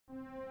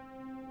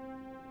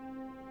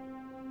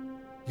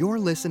You're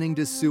listening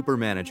to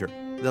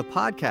SuperManager, the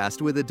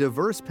podcast with a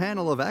diverse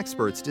panel of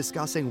experts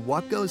discussing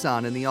what goes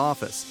on in the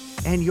office.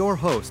 And your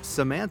host,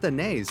 Samantha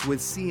Nays with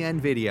CN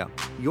Video,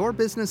 your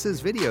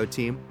business's video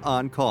team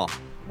on call.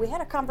 We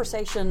had a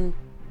conversation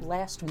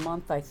last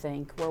month, I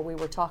think, where we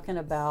were talking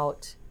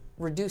about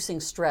reducing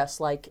stress,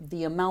 like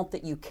the amount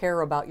that you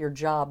care about your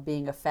job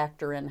being a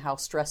factor in how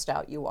stressed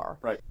out you are.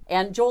 Right.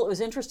 And Joel, it was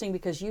interesting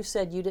because you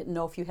said you didn't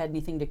know if you had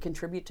anything to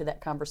contribute to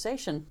that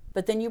conversation,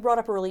 but then you brought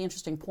up a really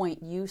interesting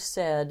point. You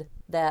said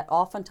that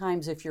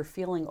oftentimes if you're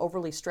feeling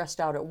overly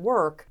stressed out at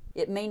work,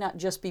 it may not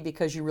just be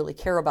because you really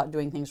care about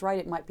doing things right,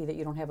 it might be that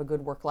you don't have a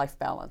good work-life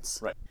balance.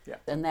 Right, yeah.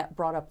 And that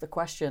brought up the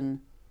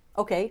question,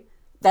 okay,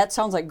 that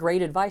sounds like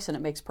great advice and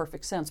it makes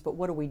perfect sense, but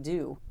what do we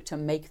do to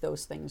make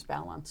those things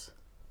balance?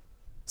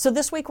 So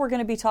this week we're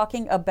going to be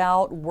talking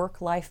about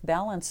work-life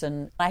balance,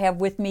 and I have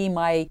with me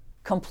my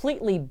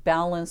completely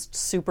balanced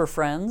super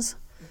friends.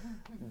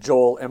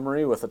 Joel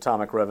Emery with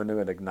Atomic Revenue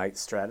and Ignite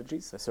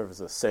Strategies. I serve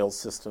as a sales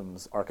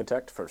systems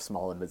architect for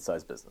small and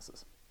mid-sized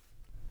businesses.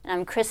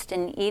 I'm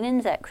Kristen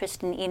Edens at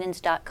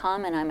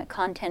KristenEdens.com, and I'm a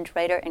content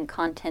writer and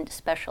content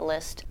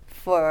specialist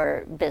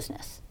for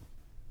business.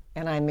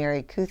 And I'm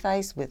Mary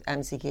Kuthais with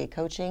MCK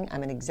Coaching.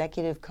 I'm an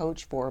executive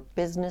coach for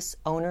business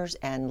owners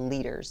and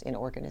leaders in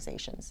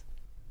organizations.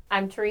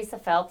 I'm Teresa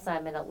Phelps.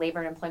 I'm a labor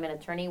and employment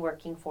attorney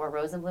working for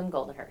Rosenblum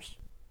Goldenhirsch.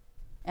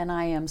 And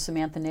I am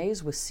Samantha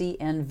Nays with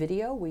CN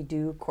Video. We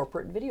do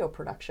corporate video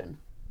production.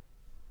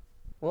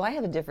 Well, I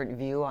have a different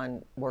view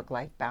on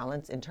work-life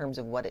balance in terms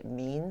of what it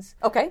means.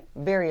 Okay.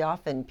 Very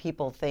often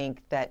people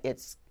think that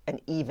it's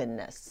an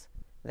evenness,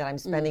 that I'm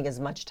spending as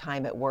much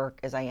time at work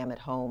as I am at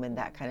home and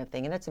that kind of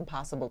thing, and it's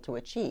impossible to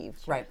achieve.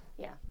 Right.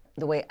 Yeah.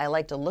 The way I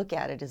like to look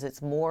at it is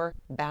it's more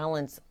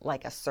balance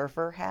like a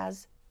surfer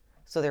has.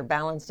 So they're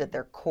balanced at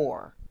their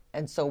core.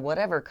 And so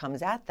whatever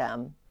comes at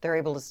them, they're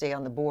able to stay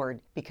on the board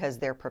because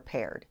they're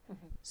prepared.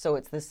 Mm-hmm. So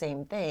it's the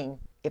same thing.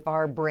 If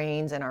our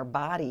brains and our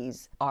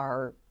bodies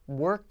are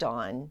worked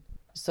on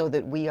so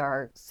that we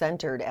are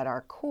centered at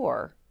our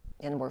core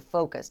and we're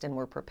focused and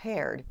we're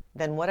prepared,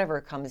 then whatever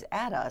comes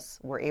at us,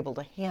 we're able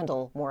to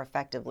handle more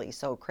effectively.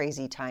 So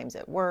crazy times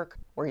at work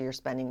where you're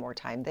spending more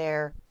time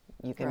there,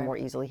 you can more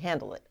easily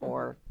handle it.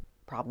 Or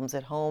problems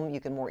at home, you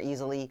can more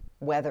easily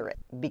weather it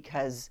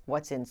because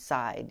what's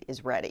inside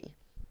is ready.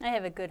 I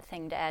have a good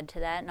thing to add to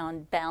that. And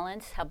on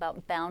balance, how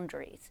about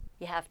boundaries?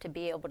 You have to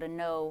be able to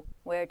know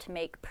where to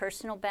make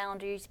personal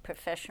boundaries,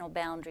 professional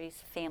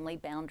boundaries, family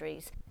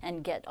boundaries,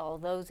 and get all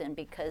those in.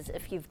 Because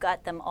if you've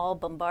got them all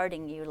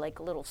bombarding you like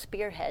little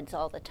spearheads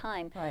all the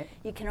time,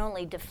 you can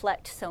only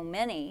deflect so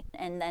many,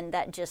 and then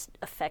that just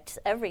affects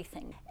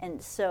everything.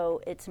 And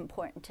so it's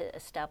important to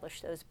establish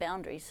those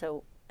boundaries.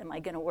 So am I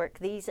going to work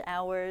these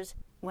hours?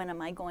 When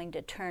am I going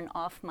to turn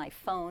off my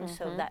phone?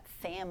 So that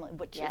family,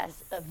 which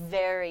is a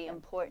very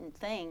important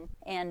thing.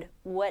 And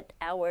what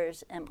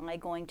hours am I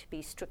going to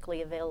be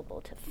strictly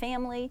available to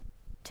family,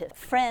 to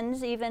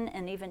friends even,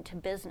 and even to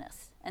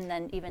business? And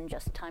then even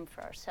just time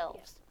for ourselves.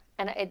 Yes.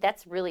 And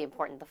that's really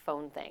important, the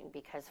phone thing,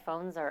 because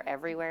phones are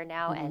everywhere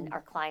now, and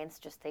our clients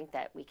just think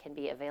that we can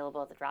be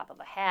available at the drop of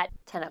a hat,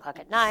 10 o'clock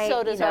at night.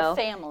 So does our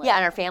family. Yeah,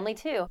 and our family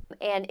too.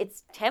 And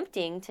it's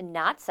tempting to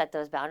not set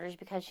those boundaries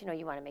because,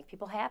 you want to make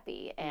people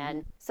happy.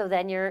 And so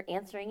then you're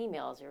answering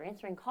emails, you're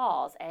answering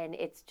calls, and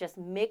it's just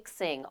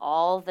mixing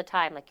all the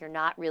time. Like you're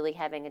not really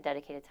having a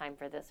dedicated time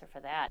for this or for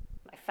that.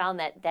 I found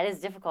that is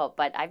difficult,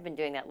 but I've been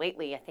doing that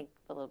lately, I think,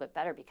 a little bit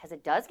better because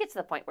it does get to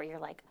the point where you're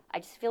like, I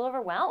just feel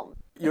overwhelmed.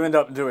 You end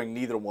up doing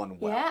neither one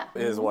well,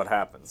 is what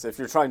happens. If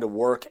you're trying to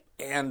work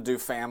and do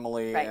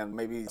family and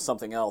maybe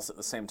something else at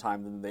the same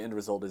time, then the end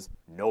result is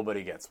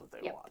nobody gets what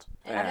they want.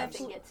 And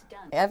nothing gets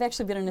done. I've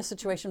actually been in a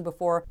situation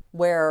before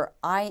where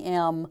I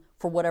am,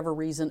 for whatever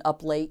reason,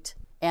 up late,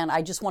 and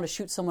I just want to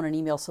shoot someone an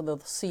email so they'll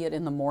see it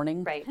in the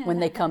morning when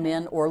they come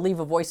in, or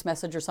leave a voice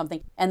message or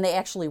something, and they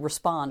actually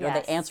respond or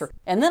they answer.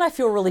 And then I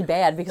feel really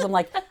bad because I'm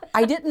like,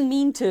 I didn't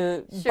mean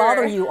to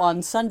bother you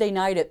on Sunday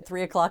night at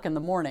 3 o'clock in the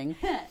morning.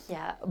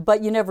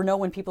 But you never know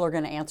when people are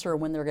going to answer or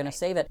when they're going to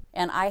save it.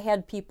 And I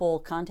had people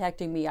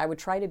contacting me. I would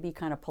try to be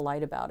kind of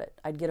polite about it.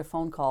 I'd get a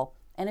phone call,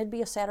 and it'd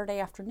be a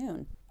Saturday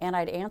afternoon. And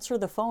I'd answer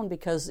the phone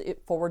because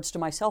it forwards to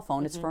my cell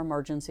phone. It's for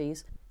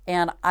emergencies.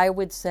 And I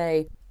would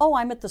say, oh,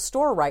 I'm at the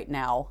store right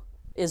now.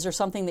 Is there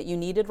something that you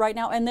needed right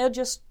now? And they'll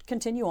just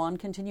continue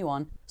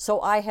on.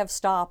 So I have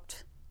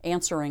stopped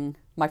answering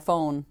my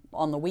phone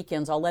on the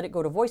weekends. I'll let it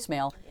go to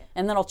voicemail,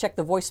 and then I'll check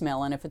the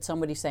voicemail. And if it's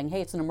somebody saying,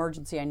 hey, it's an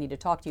emergency, I need to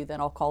talk to you, then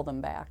I'll call them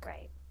back.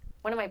 Right.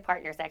 One of my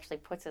partners actually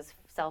puts his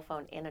cell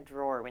phone in a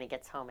drawer when he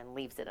gets home and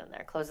leaves it in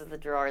there. Closes the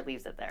drawer,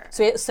 leaves it there.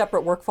 So you have a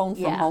separate work phone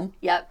from home?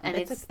 Yep.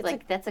 And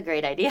that's a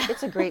great idea.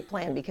 It's a great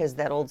plan because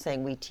that old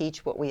saying, we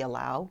teach what we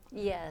allow.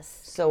 Yes.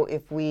 So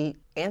if we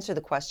answer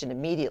the question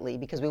immediately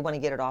because we want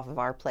to get it off of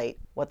our plate,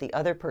 what the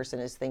other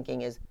person is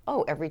thinking is,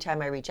 oh, every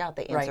time I reach out,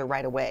 they answer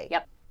right away.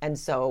 Yep. And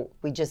so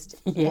we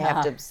just you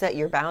have to set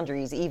your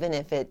boundaries, even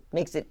if it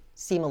makes it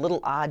seem a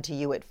little odd to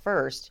you at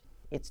first.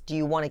 It's, do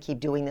you want to keep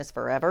doing this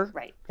forever?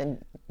 Right.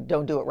 Then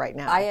don't do it right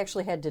now. I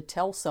actually had to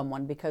tell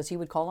someone because he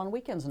would call on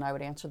weekends and I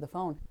would answer the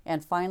phone.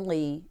 And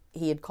finally,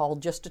 he had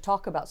called just to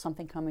talk about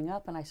something coming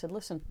up. And I said,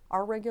 listen,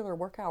 our regular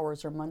work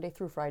hours are Monday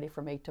through Friday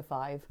from 8 to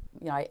 5.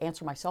 I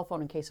answer my cell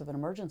phone in case of an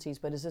emergencies,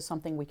 but is this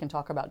something we can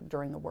talk about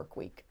during the work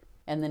week?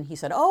 And then he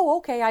said, oh,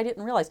 okay, I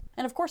didn't realize.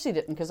 And of course he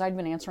didn't, because I'd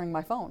been answering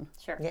my phone.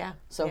 Sure. Yeah.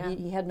 So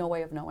he had no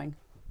way of knowing.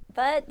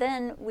 But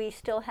then we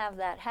still have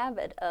that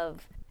habit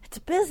of, it's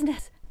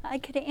business, I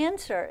could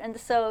answer. And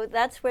so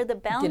that's where the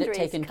boundaries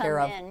taken come care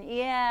of. in.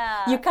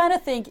 Yeah. You kind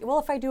of think, well,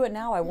 if I do it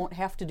now, I won't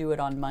have to do it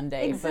on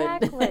Monday.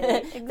 Exactly.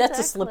 But that's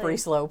a slippery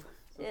slope.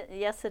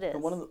 Yes, it is.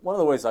 One of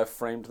the ways I've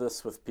framed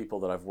this with people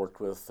that I've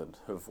worked with and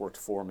have worked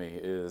for me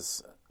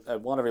is I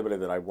want everybody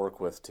that I work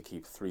with to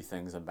keep three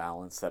things in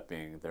balance, that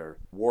being their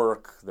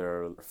work,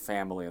 their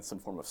family, and some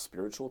form of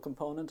spiritual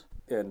component.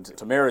 And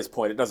to Mary's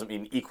point, it doesn't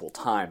mean equal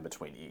time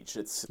between each.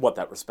 It's what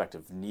that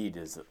respective need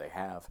is that they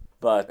have.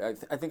 But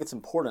I think it's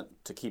important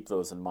to keep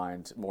those in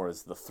mind more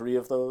as the three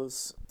of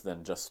those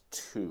than just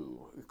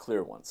two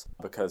clear ones.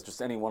 Because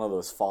just any one of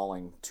those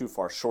falling too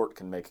far short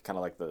can make kind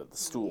of like the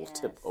stool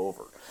tip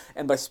over.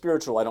 And by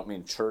spiritual, I don't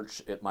mean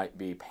church. It might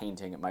be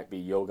painting. It might be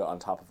yoga on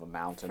top of a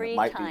mountain. Free it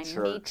might time, be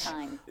church. me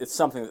time. It's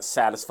something that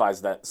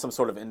satisfies that some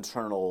sort of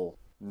internal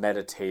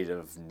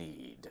meditative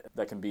need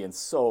that can be in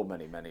so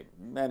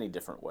many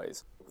different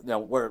ways. Now,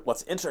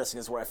 what's interesting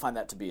is where I find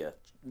that to be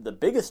the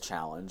biggest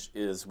challenge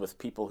is with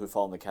people who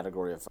fall in the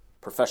category of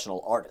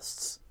professional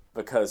artists,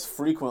 because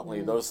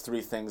frequently those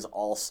three things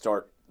all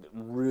start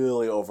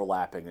really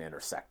overlapping and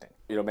intersecting.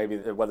 Maybe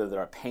whether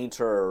they're a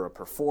painter or a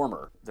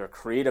performer, their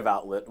creative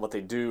outlet, what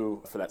they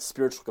do for that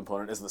spiritual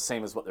component is the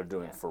same as what they're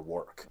doing for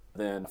work.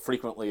 Then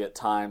frequently at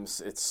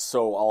times it's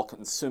so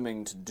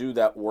all-consuming to do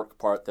that work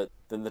part that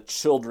then the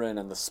children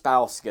and the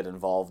spouse get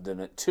involved in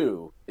it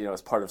too,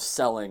 as part of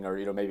selling,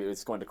 or maybe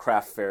it's going to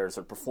craft fairs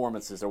or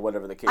performances or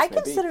whatever the case may be.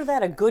 I consider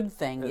that a good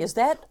thing. Is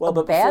that but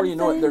a bad before you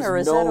know thing, it, or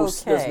is that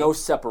okay? There's no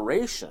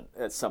separation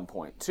at some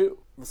point too.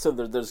 So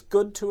there's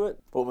good to it,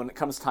 but when it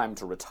comes time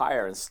to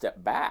retire and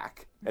step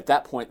back, at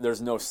that point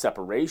there's no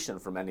separation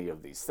from any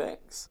of these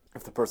things.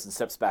 If the person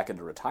steps back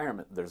into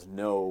retirement, there's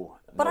no...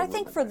 But I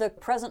think for the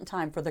present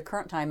time, for the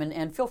current time,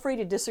 and feel free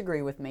to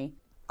disagree with me,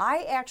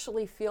 I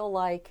actually feel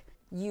like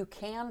you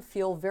can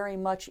feel very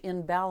much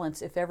in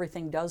balance if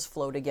everything does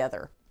flow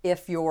together.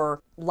 If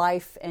your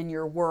life and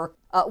your work,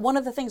 one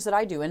of the things that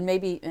I do, and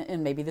maybe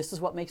this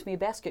is what makes me a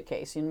basket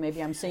case, and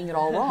maybe I'm seeing it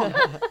all wrong,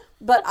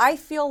 but I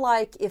feel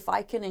like if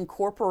I can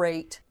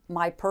incorporate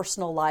my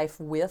personal life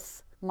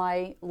with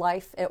my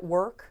life at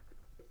work,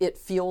 it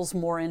feels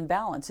more in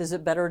balance. Is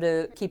it better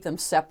to keep them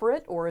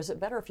separate, or is it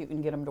better if you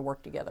can get them to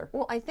work together?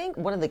 Well, I think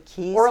one of the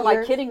keys Or am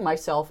here, I kidding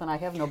myself and I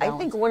have no balance? I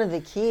think one of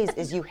the keys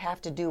is you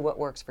have to do what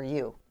works for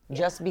you.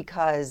 Just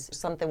because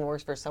something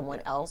works for someone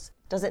else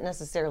doesn't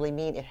necessarily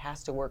mean it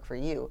has to work for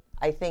you.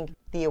 I think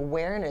the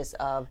awareness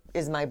of,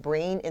 is my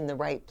brain in the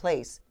right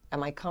place?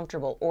 Am I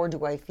comfortable, or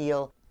do I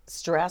feel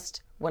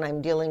stressed when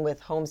I'm dealing with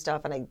home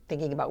stuff and I'm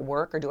thinking about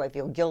work, or do I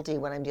feel guilty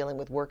when I'm dealing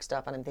with work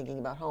stuff and I'm thinking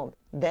about home?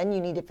 Then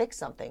you need to fix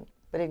something.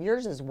 But if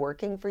yours is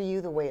working for you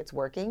the way it's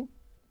working,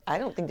 I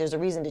don't think there's a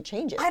reason to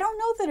change it. I don't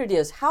know that it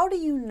is. How do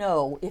you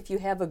know if you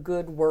have a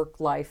good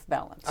work-life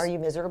balance? Are you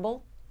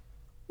miserable?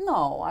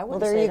 No, I wouldn't Well,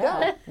 there say you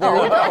that. go.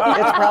 There you go.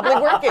 It's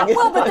probably working.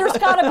 Well, but there's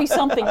got to be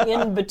something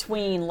in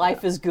between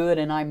life is good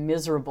and I'm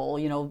miserable,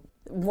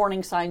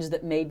 warning signs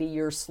that maybe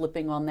you're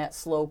slipping on that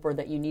slope or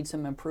that you need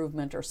some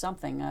improvement or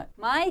something.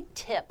 My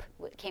tip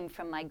came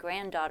from my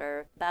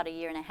granddaughter about 1.5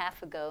 years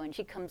ago, and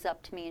she comes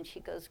up to me and she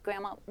goes,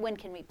 Grandma, when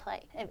can we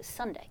play? It was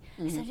Sunday.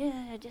 I said,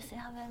 yeah, just,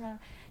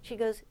 she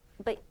goes,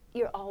 but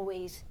you're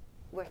always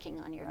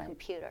working on your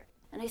computer.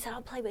 And I said,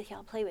 I'll play with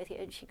you.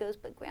 And she goes,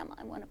 but Grandma,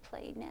 I want to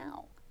play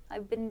now.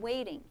 I've been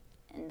waiting.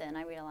 And then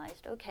I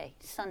realized, okay,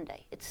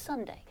 Sunday. It's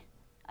Sunday.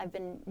 I've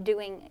been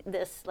doing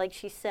this, like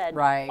she said,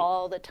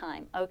 all the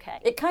time. Okay.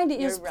 It kind of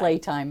is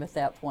playtime at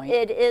that point.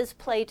 It is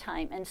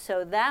playtime. And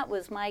so that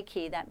was my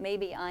key, that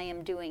maybe I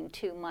am doing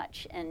too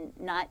much and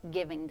not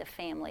giving the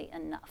family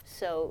enough.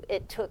 So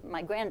it took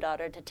my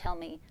granddaughter to tell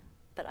me,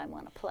 but I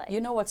want to play.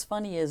 You know what's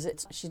funny is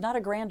she's not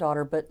a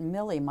granddaughter, but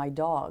Millie, my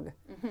dog,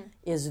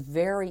 is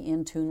very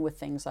in tune with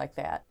things like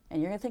that.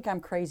 And you're going to think I'm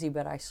crazy,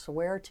 but I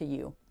swear to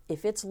you,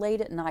 if it's late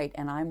at night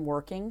and I'm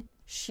working,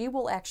 she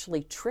will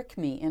actually trick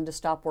me into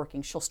stop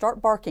working. She'll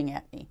start barking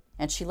at me,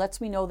 and she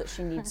lets me know that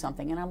she needs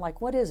something. And I'm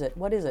like, what is it?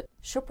 What is it?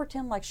 She'll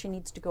pretend like she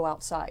needs to go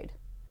outside.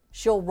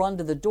 She'll run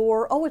to the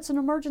door. Oh, it's an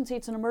emergency.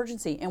 It's an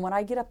emergency. And when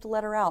I get up to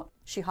let her out,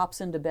 she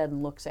hops into bed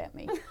and looks at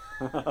me.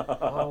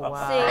 Oh,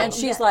 wow. See, And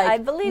she's like, I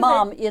believe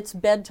Mom, it's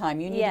bedtime.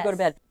 You need to go to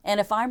Yes. bed. And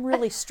if I'm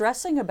really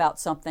stressing about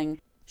something,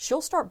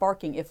 she'll start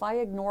barking. If I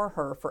ignore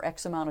her for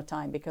X amount of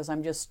time because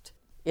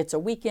it's a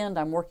weekend,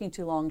 I'm working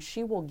too long,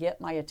 she will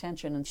get my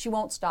attention and she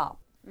won't stop.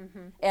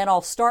 And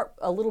I'll start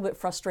a little bit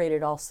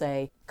frustrated. I'll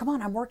say, come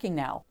on, I'm working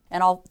now.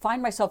 And I'll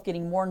find myself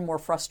getting more and more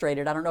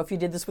frustrated. I don't know if you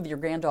did this with your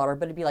granddaughter,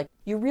 but it'd be like,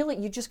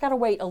 you just got to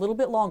wait a little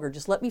bit longer.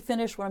 Just let me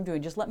finish what I'm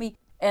doing. Just let me.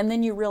 And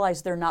then you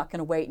realize they're not going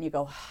to wait and you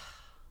go,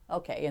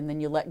 okay, and then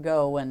you let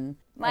go and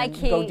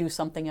key, go do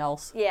something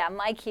else. Yeah,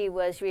 my key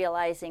was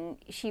realizing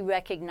she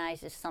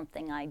recognizes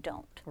something I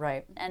don't.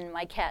 Right. And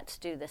my cats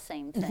do the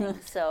same thing.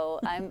 So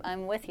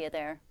I'm with you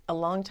there. A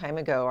long time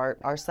ago,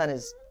 our son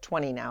is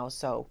 20 now,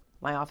 so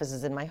my office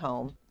is in my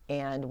home.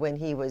 And when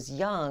he was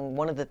young,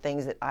 one of the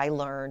things that I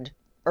learned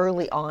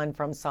early on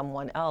from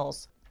someone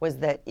else was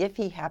that if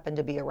he happened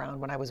to be around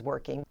when I was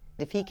working,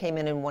 if he came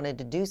in and wanted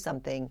to do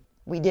something,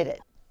 we did it.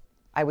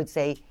 I would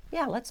say,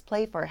 yeah, let's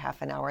play for a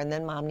half an hour, and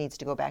then mom needs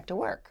to go back to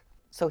work.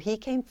 So he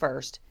came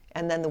first,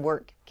 and then the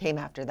work came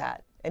after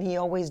that. And he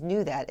always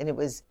knew that, and it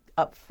was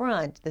up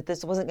front that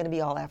this wasn't going to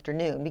be all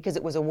afternoon because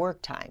it was a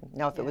work time.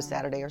 Now, if it was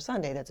Saturday or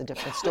Sunday, that's a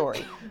different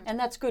story. And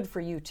that's good for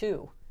you,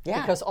 too.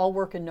 Yeah. Because all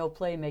work and no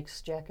play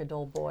makes Jack a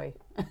dull boy.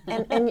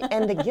 And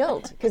the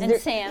guilt. And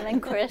Sam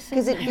and Chris.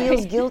 Because it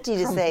feels guilty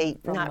to say,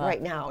 not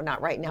right now, not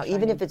right now.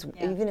 Even if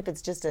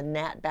it's just a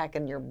gnat back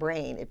in your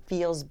brain, it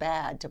feels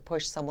bad to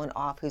push someone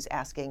off who's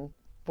asking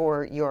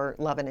for your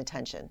love and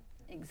attention.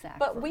 Exactly.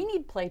 But we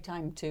need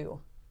playtime, too.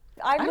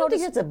 I don't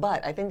think it's a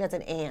but. I think that's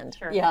an and.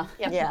 Sure. Yeah.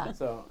 Yep. Yeah.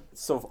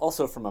 So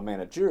also from a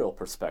managerial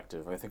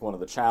perspective, I think one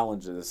of the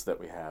challenges that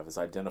we have is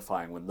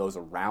identifying when those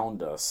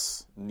around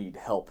us need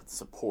help and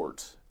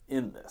support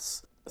in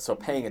this. So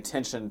paying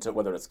attention to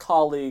whether it's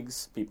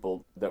colleagues,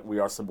 people that we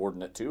are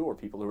subordinate to, or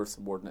people who are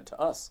subordinate to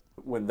us,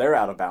 when they're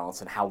out of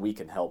balance, and how we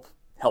can help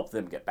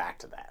them get back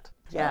to that.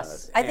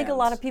 Yes. I think a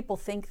lot of people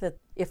think that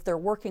if they're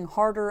working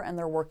harder and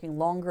they're working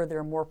longer,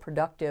 they're more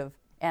productive.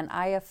 And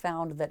I have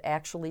found that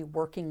actually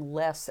working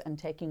less and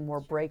taking more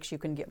breaks, you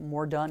can get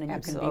more done and you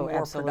can be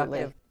more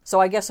productive. So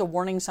I guess a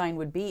warning sign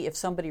would be if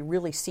somebody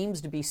really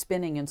seems to be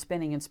spinning and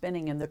spinning and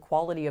spinning and the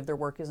quality of their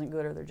work isn't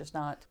good or they're just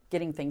not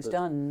getting things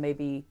done,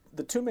 maybe...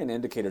 The two main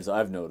indicators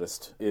I've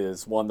noticed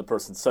is, one, the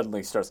person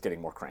suddenly starts getting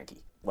more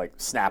cranky, like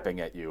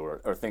snapping at you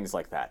or things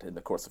like that in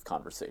the course of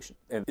conversation.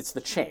 And it's the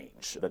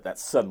change that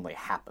suddenly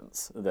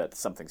happens, that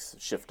something's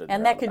shifted.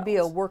 And that could be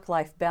a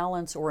work-life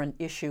balance or an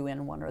issue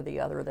in one or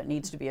the other that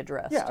needs to be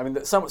addressed. Yeah, I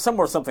mean,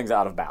 somewhere something's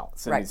out of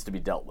balance and needs to be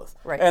dealt with.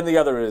 Right. And the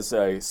other is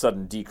a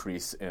sudden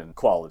decrease in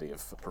quality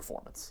of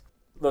performance.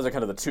 Those are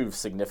kind of the two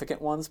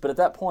significant ones, but at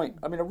that point,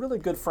 I mean, a really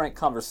good, frank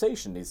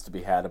conversation needs to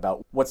be had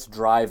about what's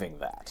driving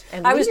that.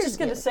 And I was just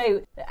going to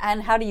say,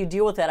 and how do you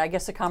deal with that? I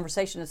guess a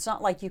conversation, it's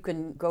not like you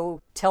can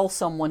go tell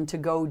someone to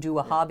go do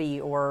a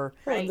hobby or...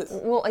 Right.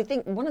 Well, I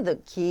think one of the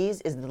keys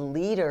is the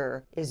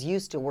leader is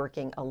used to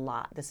working a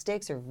lot. The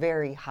stakes are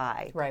very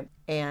high. Right.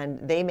 And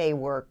they may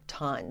work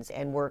tons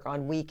and work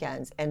on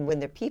weekends. And when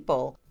the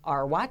people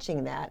are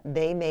watching that,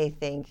 they may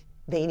think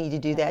they need to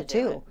do that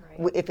too.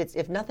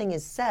 If nothing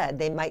is said,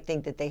 they might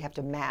think that they have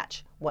to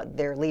match what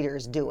their leader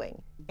is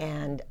doing.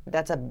 And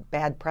that's a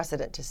bad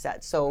precedent to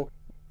set. So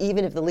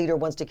even if the leader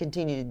wants to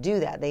continue to do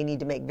that, they need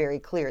to make very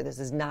clear this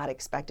is not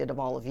expected of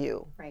all of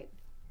you. Right.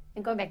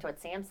 And going back to what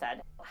Sam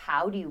said,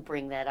 how do you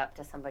bring that up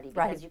to somebody?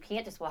 Because you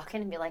can't just walk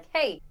in and be like,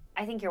 hey,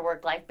 I think your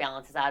work-life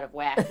balance is out of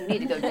whack. You need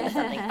to go do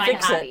something. Find a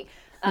hobby.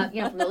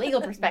 From the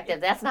legal perspective,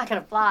 that's not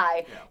going to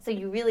fly. Yeah. So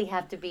you really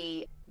have to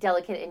be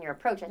delicate in your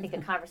approach. I think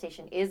a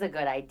conversation is a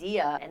good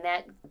idea, and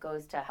that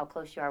goes to how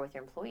close you are with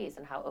your employees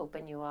and how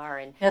open you are.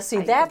 And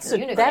see, that's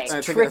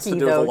tricky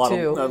though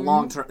too.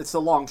 Long-term, it's a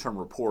long-term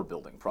rapport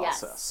building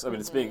process. Yes. I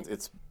mean,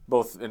 it's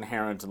both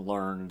inherent and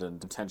learned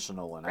and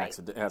intentional, and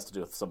it has to do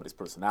with somebody's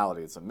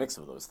personality. It's a mix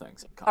of those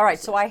things. All right,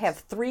 so I have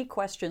 3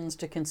 questions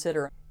to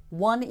consider.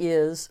 One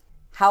is,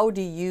 how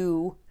do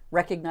you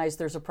recognize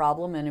there's a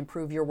problem and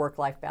improve your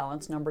work-life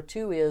balance? Number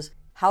 2 is,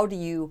 how do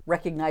you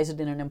recognize it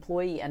in an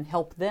employee and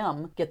help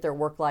them get their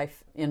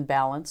work-life in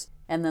balance?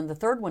 And then the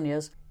third one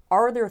is,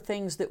 are there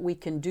things that we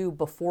can do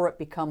before it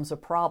becomes a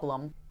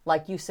problem?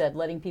 Like you said,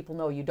 letting people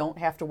know you don't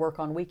have to work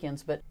on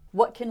weekends, but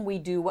what can we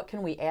do, what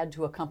can we add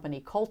to a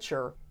company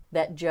culture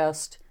that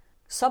just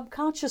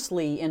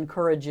subconsciously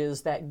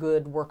encourages that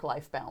good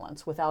work-life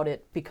balance without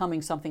it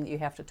becoming something that you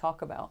have to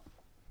talk about?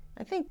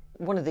 I think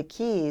one of the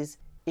keys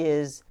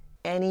is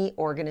any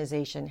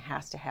organization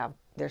has to have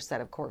their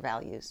set of core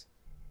values.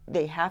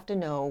 They have to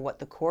know what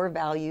the core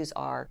values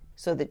are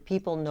so that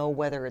people know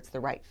whether it's the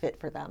right fit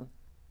for them.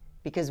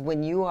 Because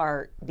when you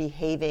are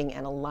behaving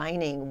and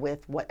aligning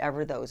with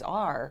whatever those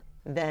are,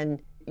 then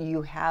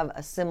you have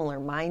a similar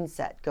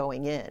mindset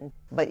going in.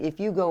 But if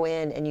you go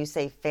in and you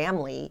say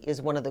family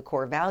is one of the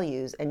core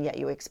values and yet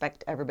you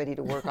expect everybody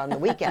to work on the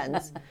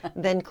weekends,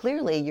 then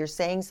clearly you're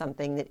saying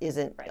something that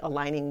isn't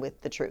aligning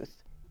with the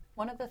truth.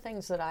 One of the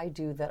things that I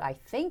do that I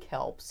think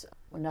helps,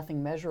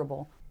 nothing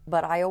measurable,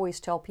 but I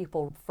always tell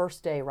people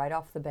first day right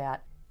off the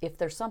bat, if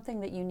there's something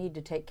that you need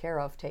to take care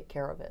of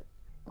it.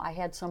 I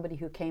had somebody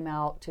who came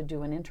out to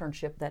do an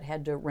internship that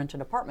had to rent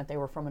an apartment. They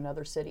were from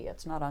another city.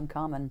 It's not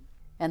uncommon.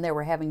 And they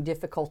were having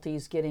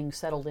difficulties getting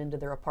settled into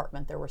their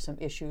apartment. There were some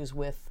issues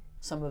with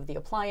some of the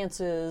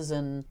appliances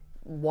and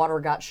water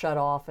got shut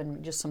off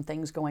and just some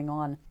things going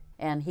on.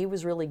 And he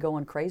was really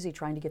going crazy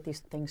trying to get these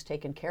things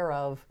taken care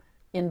of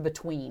in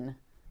between.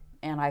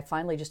 And I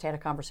finally just had a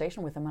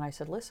conversation with him and I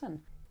said,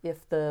 listen,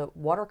 if the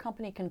water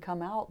company can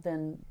come out,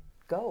 then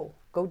go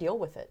deal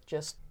with it.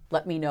 Just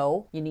let me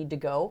know you need to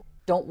go.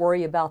 Don't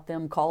worry about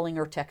them calling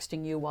or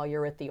texting you while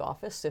you're at the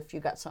office if you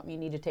got something you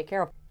need to take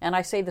care of. And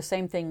I say the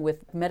same thing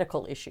with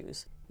medical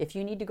issues. If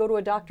you need to go to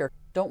a doctor,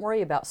 don't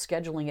worry about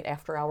scheduling it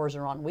after hours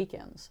or on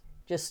weekends.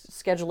 Just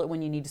schedule it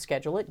when you need to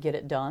schedule it, get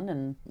it done,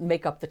 and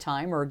make up the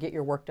time or get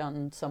your work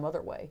done some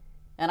other way.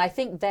 And I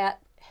think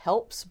that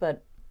helps,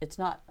 but it's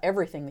not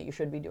everything that you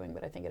should be doing,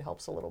 but I think it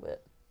helps a little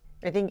bit.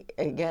 I think,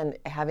 again,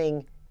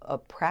 having a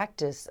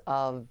practice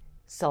of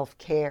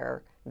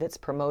self-care that's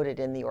promoted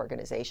in the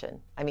organization.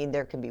 I mean,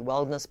 there can be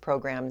wellness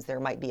programs, there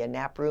might be a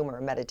nap room or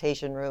a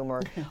meditation room or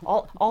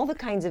all the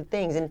kinds of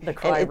things. And the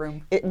cry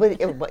room.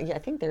 Yeah, I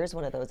think there is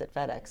one of those at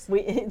FedEx.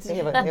 They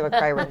have a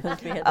cry room.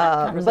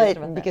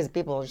 But because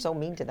people are so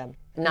mean to them.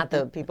 Not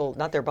the people,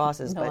 not their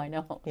bosses, no, but I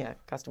know. Yeah,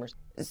 customers.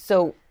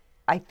 So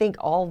I think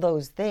all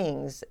those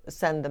things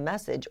send the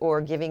message, or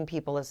giving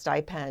people a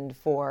stipend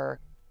for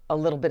a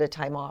little bit of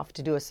time off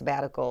to do a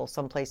sabbatical.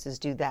 Some places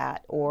do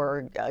that,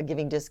 or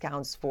giving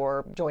discounts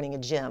for joining a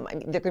gym. I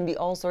mean, there can be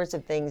all sorts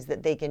of things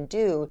that they can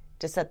do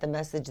to set the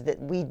message that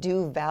we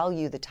do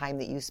value the time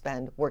that you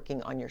spend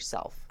working on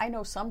yourself. I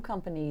know some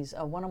companies,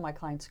 one of my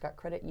clients got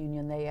credit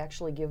union, they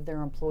actually give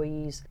their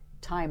employees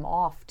time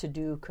off to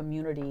do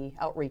community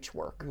outreach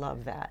work.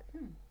 Love that.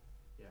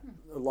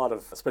 A lot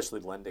of, especially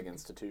lending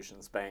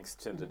institutions, banks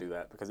tend to do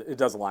that because it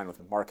does align with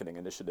marketing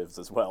initiatives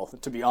as well,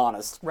 to be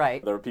honest.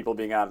 Right. There are people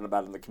being out and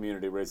about in the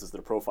community, raises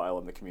their profile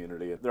in the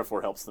community, and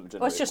therefore helps them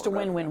generate Well, it's just a more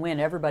revenue. win-win-win.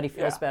 Everybody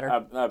feels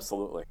better.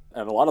 Absolutely.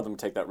 And a lot of them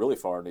take that really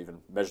far and even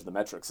measure the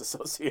metrics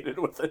associated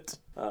with it.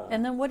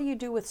 And then what do you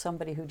do with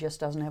somebody who just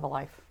doesn't have a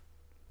life?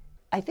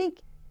 I think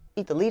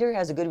if the leader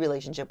has a good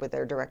relationship with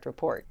their direct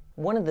report,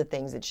 one of the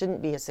things, it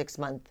shouldn't be a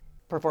 6-month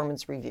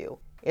performance review.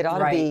 It ought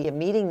to be a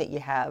meeting that you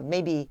have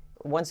maybe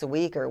once a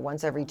week or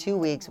once every 2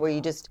 weeks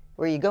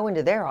where you go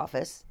into their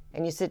office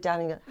and you sit down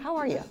and go, how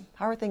are you?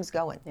 How are things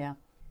going? Yeah.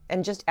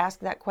 And just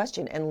ask that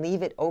question and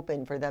leave it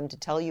open for them to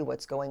tell you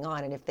what's going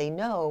on. And if they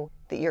know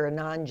that you're a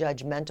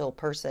non-judgmental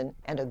person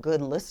and a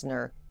good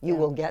listener, you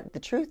will get the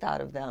truth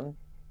out of them.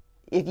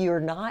 If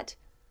you're not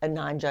a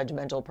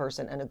non-judgmental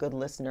person and a good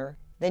listener,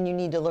 then you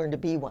need to learn to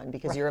be one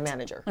because you're a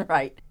manager.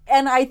 Right.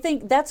 And I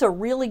think that's a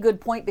really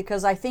good point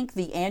because I think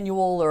the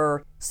annual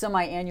or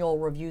semi-annual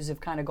reviews have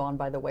kind of gone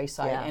by the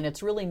wayside. And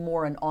it's really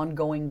more an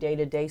ongoing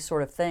day-to-day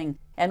sort of thing.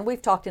 And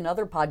we've talked in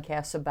other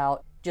podcasts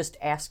about just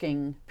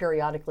asking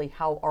periodically,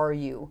 how are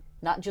you?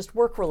 Not just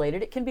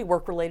work-related. It can be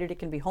work-related, it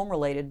can be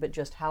home-related, but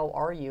just how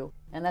are you?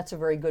 And that's a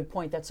very good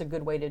point. That's a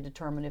good way to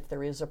determine if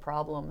there is a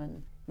problem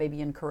and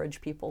maybe encourage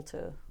people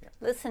to...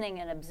 Listening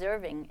and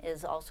observing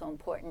is also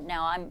important.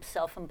 Now, I'm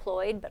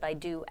self-employed, but I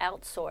do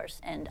outsource,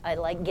 and I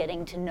like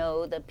getting to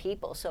know the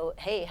people. So,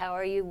 hey, how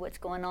are you? What's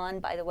going on?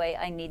 By the way,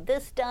 I need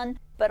this done.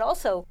 But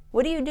also,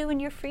 what do you do in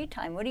your free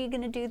time? What are you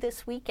going to do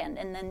this weekend?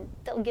 And then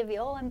they'll give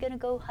you, I'm going to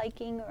go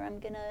hiking, or I'm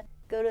going to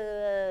go to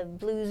a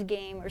blues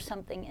game or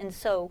something. And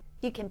so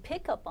you can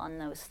pick up on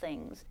those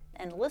things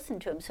and listen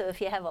to them. So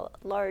if you have a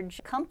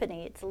large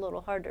company, it's a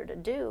little harder to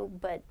do,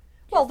 but...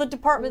 Well, the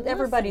department,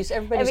 everybody's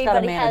got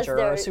a manager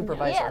or a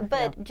supervisor. Yeah,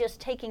 but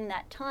just taking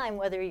that time,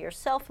 whether you're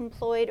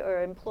self-employed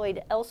or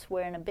employed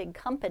elsewhere in a big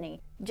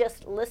company,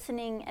 just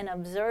listening and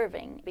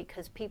observing,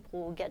 because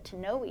people will get to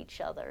know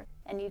each other,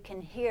 and you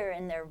can hear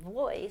in their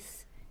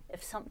voice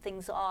if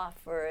something's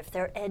off or if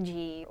they're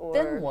edgy or...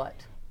 Then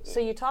what? So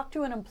you talk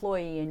to an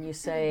employee and you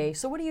say,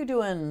 so what are you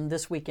doing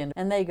this weekend?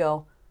 And they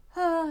go,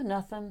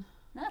 nothing.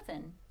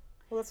 Nothing.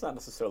 Well, that's not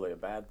necessarily a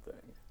bad thing.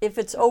 If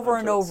it's over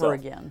and over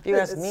again. If you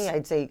ask me,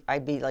 I'd say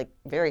I'd be like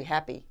very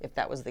happy if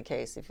that was the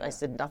case. If I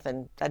said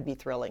nothing, that'd be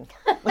thrilling.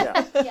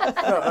 Yeah.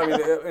 No,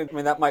 I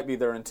mean, that might be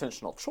their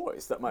intentional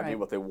choice. That might be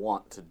what they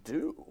want to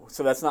do.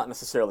 So that's not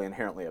necessarily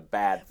inherently a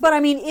bad thing. But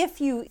I mean,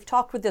 if you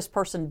talked with this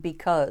person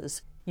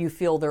because you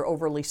feel they're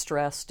overly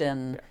stressed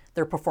and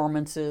their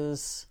performance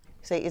is...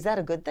 Say, is that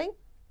a good thing?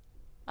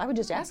 I would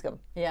just ask them.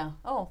 Yeah.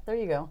 Oh, there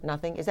you go.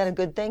 Nothing. Is that a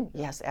good thing?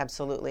 Yes,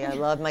 absolutely. I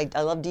love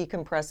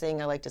decompressing.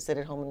 I like to sit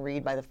at home and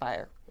read by the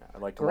fire. Yeah, I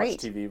like to watch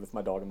TV with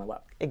my dog in my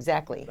lap.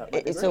 Exactly.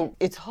 So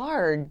it's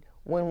hard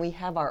when we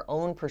have our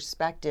own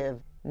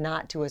perspective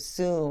not to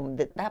assume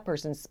that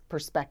person's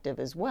perspective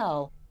as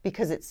well,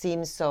 because it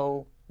seems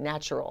so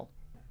natural.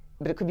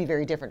 But it could be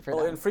very different for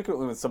them. And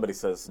frequently when somebody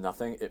says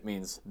nothing, it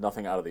means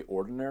nothing out of the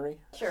ordinary.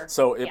 Sure.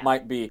 So it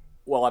might be,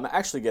 well, I'm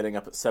actually getting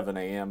up at 7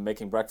 a.m.,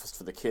 making breakfast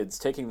for the kids,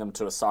 taking them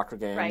to a soccer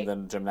game,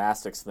 then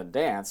gymnastics, then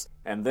dance,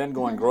 and then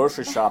going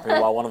grocery shopping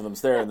while one of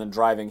them's there, and then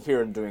driving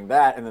here and doing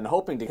that, and then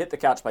hoping to hit the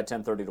couch by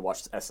 10:30 to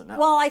watch SNL.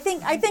 Well, I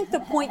think the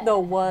point, though,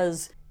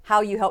 was how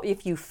you help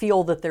if you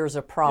feel that there's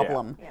a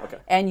problem. Yeah. Okay.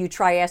 And you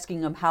try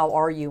asking them, how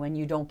are you, and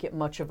you don't get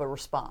much of a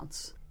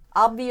response.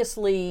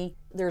 Obviously,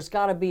 there's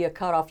got to be a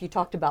cutoff. You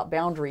talked about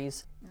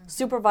boundaries.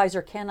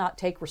 Supervisor cannot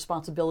take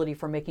responsibility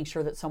for making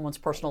sure that someone's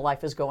personal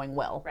life is going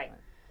well. Right.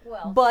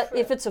 Well, But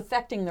if it's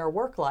affecting their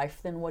work life,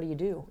 then what do you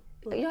do?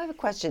 You know, I have a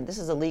question. This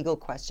is a legal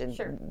question.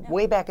 Sure.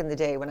 Way back in the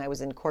day when I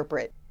was in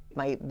corporate,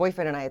 my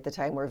boyfriend and I at the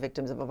time were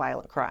victims of a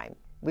violent crime.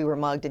 We were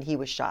mugged and he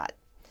was shot.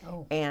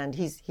 And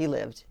he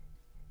lived.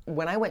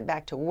 When I went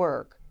back to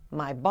work,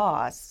 my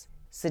boss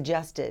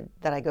suggested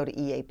that I go to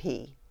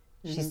EAP.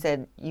 She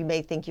said, you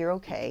may think you're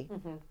okay,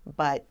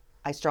 but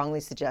I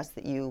strongly suggest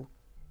that you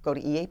go to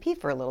EAP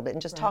for a little bit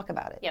and just talk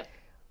about it. Yep.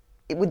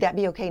 Would that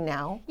be okay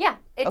now? Yeah,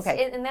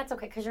 Okay. and that's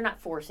okay because you're not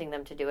forcing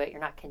them to do it.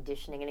 You're not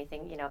conditioning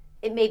anything. You know,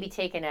 it may be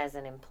taken as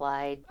an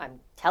implied, I'm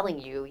telling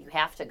you, you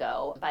have to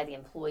go by the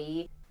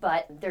employee,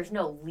 but there's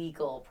no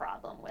legal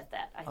problem with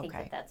that. I think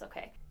that's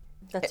okay.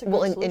 That's a Well,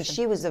 good and solution.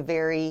 she was a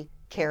very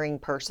caring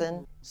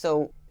person,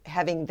 so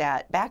having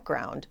that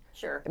background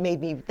Sure.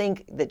 made me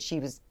think that she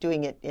was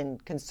doing it in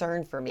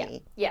concern for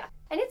me. Yeah.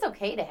 And it's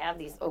okay to have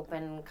these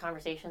open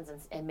conversations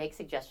and make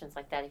suggestions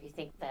like that if you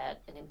think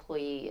that an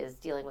employee is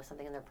dealing with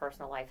something in their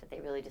personal life that they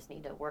really just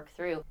need to work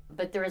through.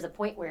 But there is a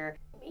point where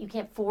you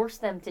can't force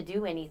them to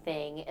do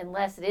anything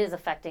unless it is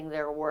affecting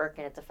their work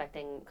and it's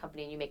affecting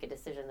company and you make a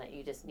decision that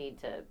you just need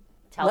to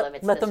tell them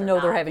it's let this them or know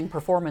they're not. having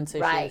performance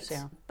issues. Right.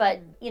 Yeah.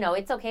 But, you know,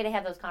 it's okay to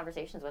have those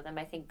conversations with them.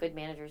 I think good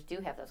managers do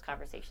have those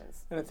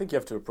conversations. And I think you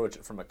have to approach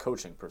it from a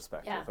coaching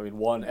perspective. Yeah. I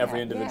mean,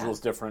 every individual is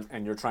different,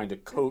 and you're trying to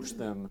coach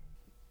them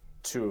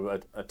to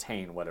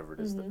attain whatever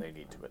it is that they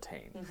need to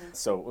attain.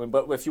 So,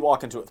 but if you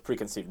walk into it with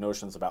preconceived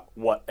notions about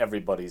what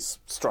everybody's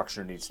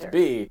structure needs to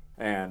be,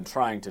 and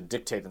trying to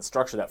dictate and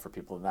structure that for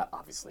people, then that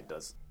obviously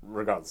does,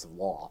 regardless of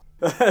law,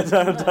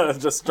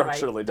 just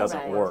structurally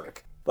doesn't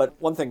work. But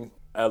one thing,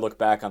 I look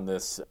back on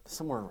this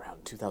somewhere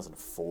around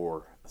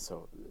 2004,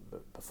 so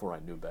before I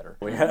knew better.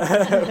 We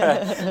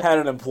had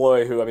an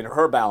employee who, I mean,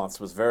 her balance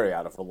was very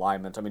out of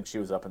alignment. I mean, she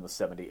was up in the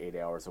 70, 80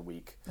 hours a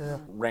week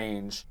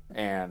range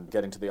and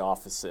getting to the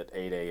office at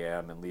 8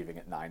 a.m. and leaving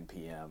at 9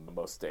 p.m.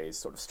 most days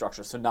sort of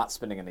structure, so not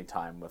spending any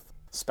time with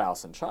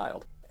spouse and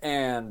child.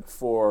 And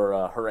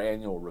for her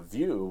annual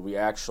review, we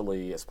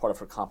actually, as part of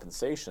her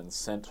compensation,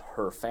 sent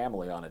her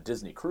family on a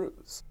Disney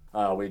cruise.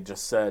 We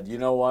just said, you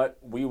know what,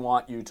 we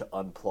want you to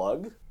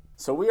unplug.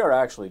 So we are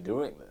actually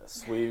doing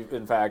this. We,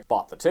 in fact,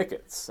 bought the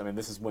tickets. I mean,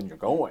 this is when you're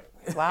going.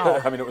 Wow.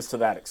 I mean, it was to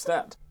that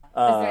extent.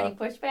 Was there any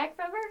pushback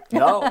from her?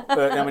 No,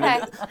 I mean,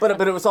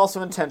 but it was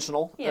also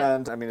intentional, Yeah.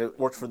 and I mean, it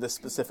worked for this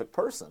specific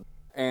person.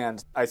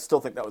 And I still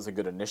think that was a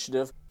good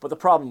initiative. But the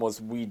problem was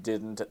we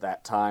didn't, at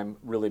that time,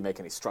 really make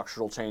any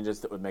structural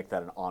changes that would make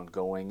that an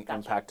ongoing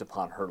impact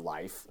upon her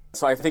life.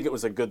 So I think it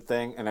was a good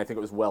thing, and I think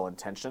it was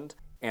well-intentioned,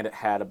 and it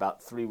had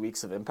about 3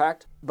 weeks of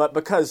impact. But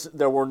because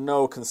there were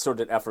no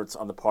concerted efforts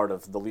on the part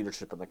of the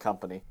leadership in the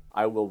company,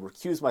 I will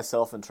recuse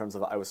myself in terms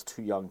of I was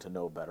too young to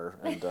know better,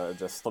 and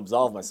just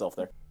absolve myself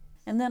there.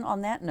 And then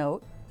on that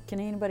note, can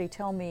anybody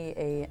tell me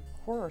a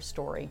horror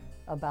story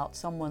about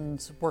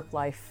someone's work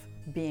life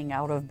being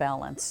out of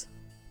balance?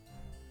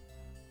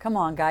 Come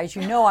on, guys,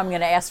 you know I'm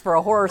going to ask for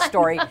a horror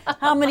story.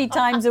 How many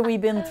times have we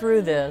been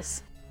through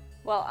this?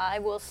 Well, I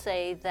will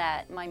say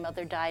that my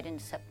mother died in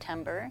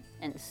September,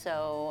 and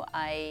so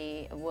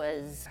I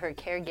was her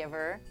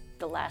caregiver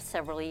the last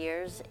several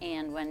years,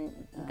 and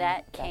when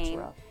that came,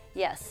 rough.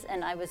 yes,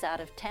 and I was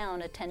out of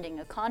town attending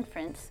a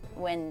conference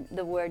when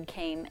the word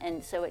came,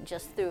 and so it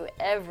just threw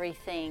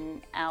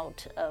everything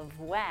out of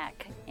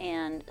whack.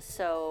 And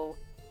so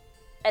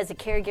as a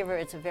caregiver,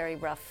 it's a very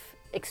rough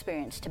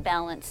experience to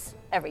balance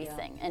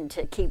everything and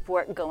to keep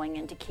work going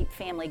and to keep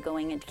family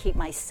going and to keep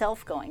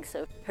myself going.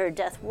 So her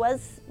death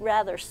was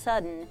rather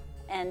sudden,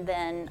 and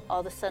then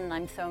all of a sudden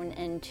I'm thrown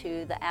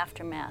into the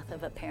aftermath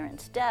of a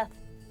parent's death,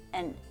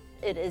 and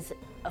it is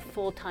a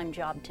full-time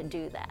job to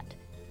do that.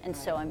 And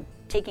so I'm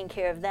taking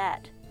care of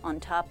that on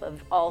top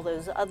of all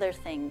those other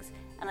things,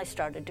 and I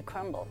started to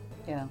crumble.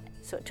 Yeah.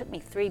 So it took me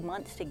 3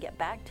 months to get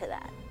back to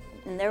that.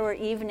 And there were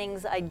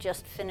evenings I'd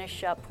just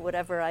finish up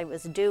whatever I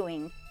was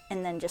doing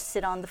and then just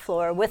sit on the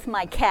floor with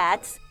my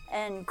cats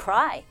and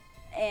cry.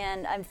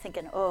 And I'm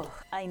thinking, oh,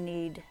 I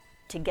need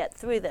to get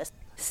through this.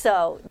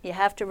 So you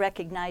have to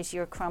recognize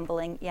you're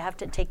crumbling, you have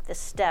to take the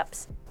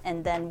steps,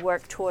 and then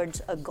work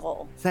towards a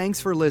goal.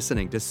 Thanks for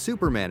listening to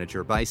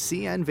SuperManager by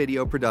CN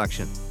Video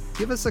Production.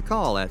 Give us a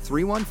call at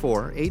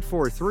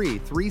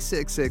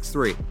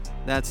 314-843-3663.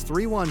 That's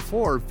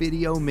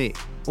 314-VIDEO-ME.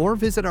 Or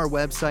visit our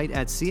website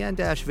at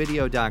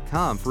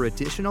cn-video.com for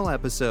additional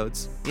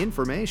episodes,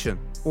 information,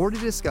 or to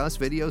discuss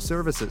video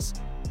services.